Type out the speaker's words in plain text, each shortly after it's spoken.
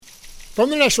From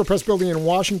the National Press Building in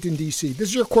Washington, D.C., this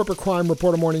is your Corporate Crime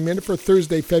Reporter Morning Minute for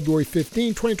Thursday, February 15,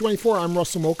 2024. I'm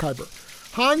Russell Mokhiber.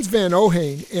 Hans Van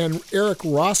Ohane and Eric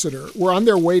Rossiter were on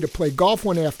their way to play golf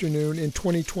one afternoon in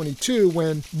 2022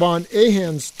 when Van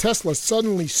Ohane's Tesla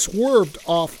suddenly swerved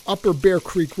off Upper Bear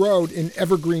Creek Road in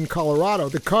Evergreen, Colorado.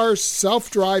 The car's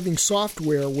self-driving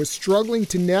software was struggling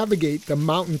to navigate the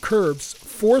mountain curves,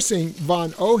 forcing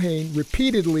Van Ohane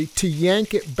repeatedly to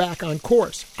yank it back on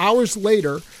course. Hours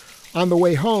later, on the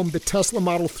way home, the Tesla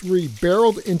Model 3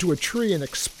 barreled into a tree and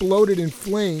exploded in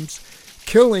flames,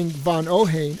 killing Van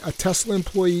Ohane, a Tesla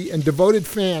employee and devoted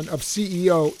fan of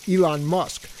CEO Elon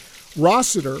Musk.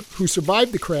 Rossiter, who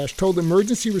survived the crash, told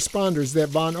emergency responders that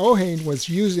Van Ohane was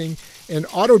using an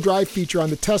auto drive feature on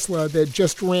the Tesla that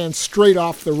just ran straight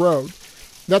off the road.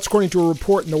 That's according to a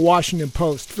report in the Washington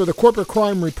Post. For the Corporate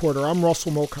Crime Reporter, I'm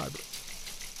Russell Mokhiber.